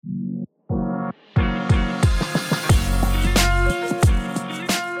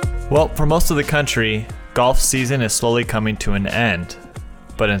Well, for most of the country, golf season is slowly coming to an end.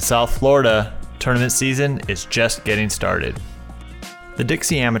 But in South Florida, tournament season is just getting started. The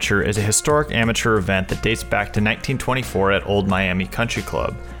Dixie Amateur is a historic amateur event that dates back to 1924 at Old Miami Country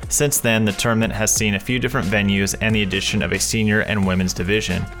Club. Since then, the tournament has seen a few different venues and the addition of a senior and women's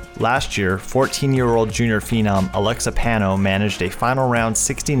division. Last year, 14-year-old junior phenom Alexa Pano managed a final round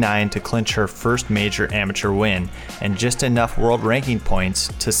 69 to clinch her first major amateur win, and just enough world ranking points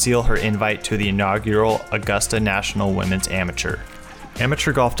to seal her invite to the inaugural Augusta National Women's Amateur.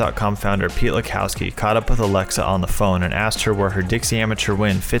 AmateurGolf.com founder Pete Lakowski caught up with Alexa on the phone and asked her where her Dixie Amateur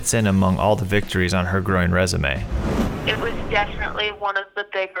win fits in among all the victories on her growing resume. It was definitely one of the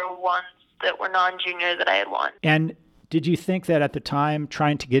bigger ones that were non-junior that I had won. And did you think that at the time,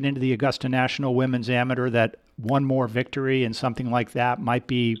 trying to get into the Augusta National Women's Amateur, that one more victory and something like that might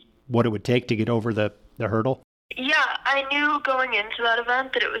be what it would take to get over the hurdle? Yeah, I knew going into that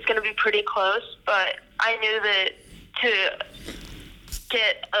event that it was going to be pretty close, but I knew that to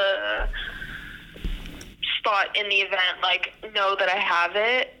get a spot in the event, know that I have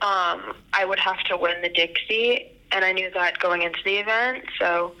it, I would have to win the Dixie, and I knew that going into the event,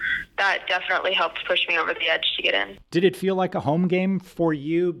 so that definitely helped push me over the edge to get in. Did it feel like a home game for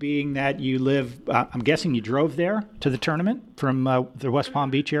you, being that you live, I'm guessing you drove there to the tournament from the West Palm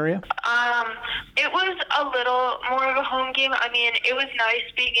Beach area? It was a little more of a home game. I mean, it was nice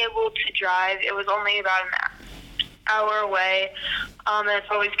being able to drive. It was only about an hour away, and it's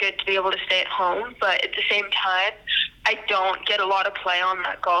always good to be able to stay at home, but at the same time, I don't get a lot of play on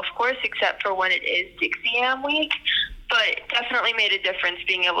that golf course except for when it is Dixie Am week, but it definitely made a difference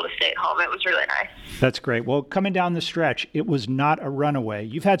being able to stay at home. It was really nice. That's great. Well, coming down the stretch, it was not a runaway.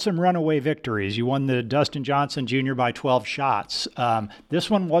 You've had some runaway victories. You won the Dustin Johnson Jr. by 12 shots. This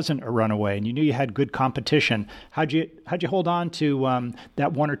one wasn't a runaway, and you knew you had good competition. How'd you hold on to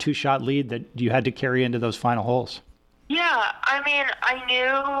that one or two shot lead that you had to carry into those final holes? Yeah, I mean, I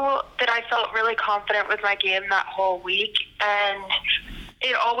knew that I felt really confident with my game that whole week, and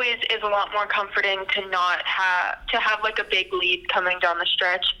it always is a lot more comforting to not have like a big lead coming down the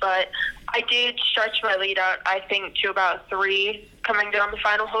stretch, but I did stretch my lead out, I think, to about 3 coming down the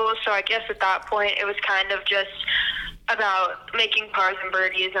final hole, so I guess at that point it was kind of just about making pars and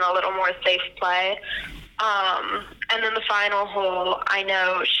birdies and a little more safe play. And then the final hole, I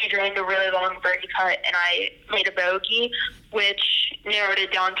know she drained a really long birdie putt, and I made a bogey, which narrowed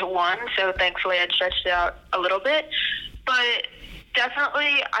it down to 1, so thankfully I'd stretched it out a little bit. But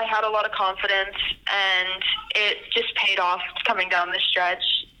definitely I had a lot of confidence, and it just paid off coming down the stretch,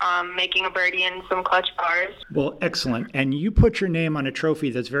 making a birdie and some clutch pars. Well, excellent. And you put your name on a trophy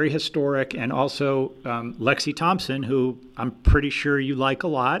that's very historic, and also Lexi Thompson, who I'm pretty sure you like a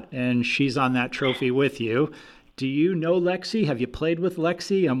lot, and she's on that trophy with you. Do you know Lexi? Have you played with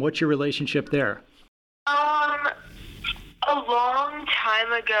Lexi? What's your relationship there? A long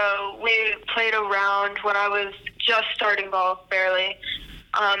time ago, we played a round when I was just starting golf, barely,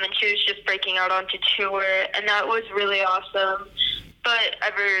 and she was just breaking out onto tour, and that was really awesome. But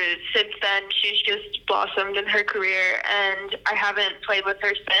ever since then, she's just blossomed in her career, and I haven't played with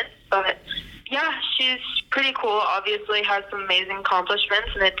her since. But yeah, she's pretty cool, obviously has some amazing accomplishments,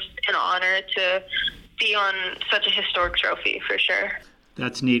 and it's an honor to be on such a historic trophy, for sure.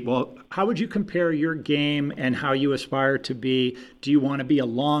 That's neat. Well, how would you compare your game and how you aspire to be? Do you want to be a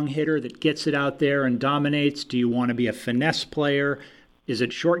long hitter that gets it out there and dominates? Do you want to be a finesse player? Is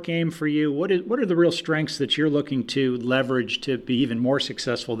it short game for you? What are the real strengths that you're looking to leverage to be even more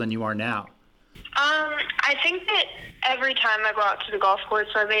successful than you are now? I think that every time I go out to the golf course,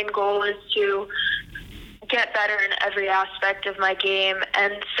 my main goal is to get better in every aspect of my game.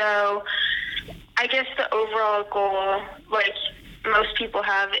 And so I guess the overall goal, like most people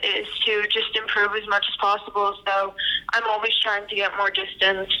have, is to just improve as much as possible. So I'm always trying to get more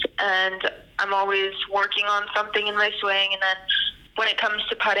distance, and I'm always working on something in my swing. And then when it comes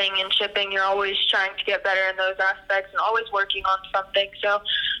to putting and chipping, you're always trying to get better in those aspects and always working on something. So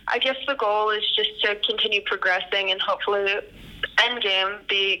I guess the goal is just to continue progressing and hopefully end game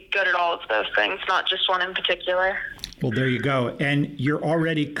be good at all of those things, not just one in particular. Well, there you go. And you're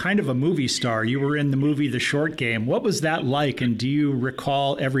already kind of a movie star. You were in the movie The Short Game. What was that like? And do you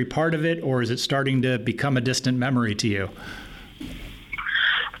recall every part of it, or is it starting to become a distant memory to you?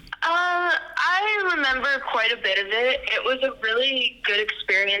 I remember quite a bit of it. It was a really good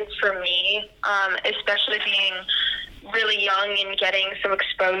experience for me, especially being really young and getting some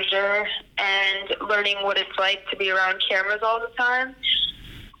exposure and learning what it's like to be around cameras all the time.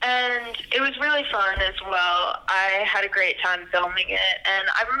 And it was really fun as well. I had a great time filming it, and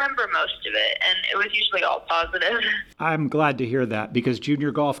I remember most of it, and it was usually all positive. I'm glad to hear that, because junior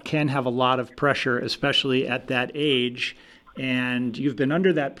golf can have a lot of pressure, especially at that age. And you've been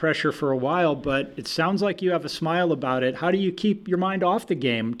under that pressure for a while, but it sounds like you have a smile about it. How do you keep your mind off the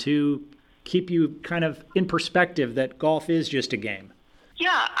game to keep you kind of in perspective that golf is just a game?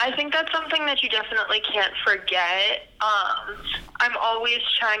 Yeah, I think that's something that you definitely can't forget. I'm always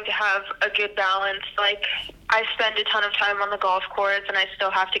trying to have a good balance. Like, I spend a ton of time on the golf course, and I still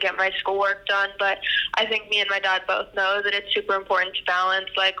have to get my schoolwork done. But I think me and my dad both know that it's super important to balance,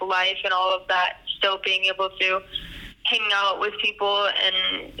 like, life and all of that, still being able to hang out with people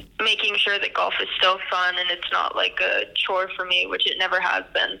and making sure that golf is still fun and it's not like a chore for me, which it never has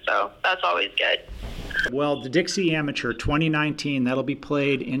been. So that's always good. Well, the Dixie Amateur 2019, that'll be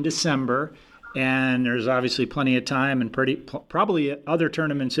played in December, and there's obviously plenty of time and probably other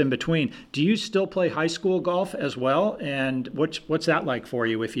tournaments in between. Do you still play high school golf as well? And what's that like for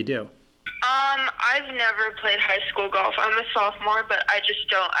you if you do? I've never played high school golf. I'm a sophomore, but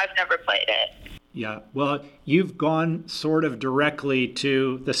I've never played it. Yeah, well, you've gone sort of directly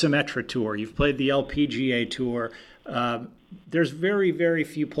to the Symetra Tour. You've played the LPGA Tour. There's very, very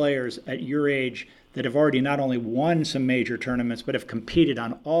few players at your age that have already not only won some major tournaments, but have competed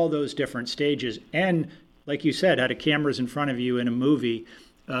on all those different stages. And like you said, had cameras in front of you in a movie.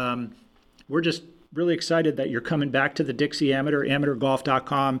 We're just really excited that you're coming back to the Dixie Amateur.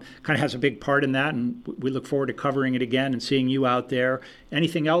 AmateurGolf.com kind of has a big part in that, and we look forward to covering it again and seeing you out there.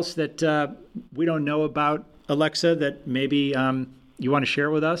 Anything else that we don't know about, Alexa, that maybe you want to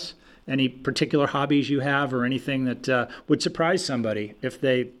share with us? Any particular hobbies you have, or anything that would surprise somebody if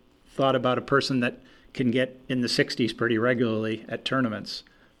they thought about a person that can get in the 60s pretty regularly at tournaments?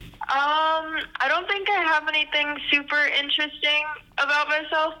 I don't think I have anything super interesting about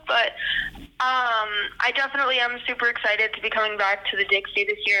myself, but I definitely am super excited to be coming back to the Dixie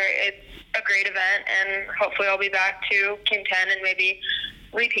this year. It's a great event, and hopefully I'll be back to contend and maybe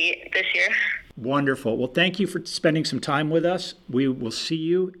repeat this year. Wonderful. Well, thank you for spending some time with us. We will see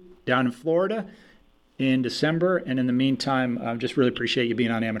you down in Florida in December, and in the meantime, I just really appreciate you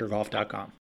being on AmateurGolf.com.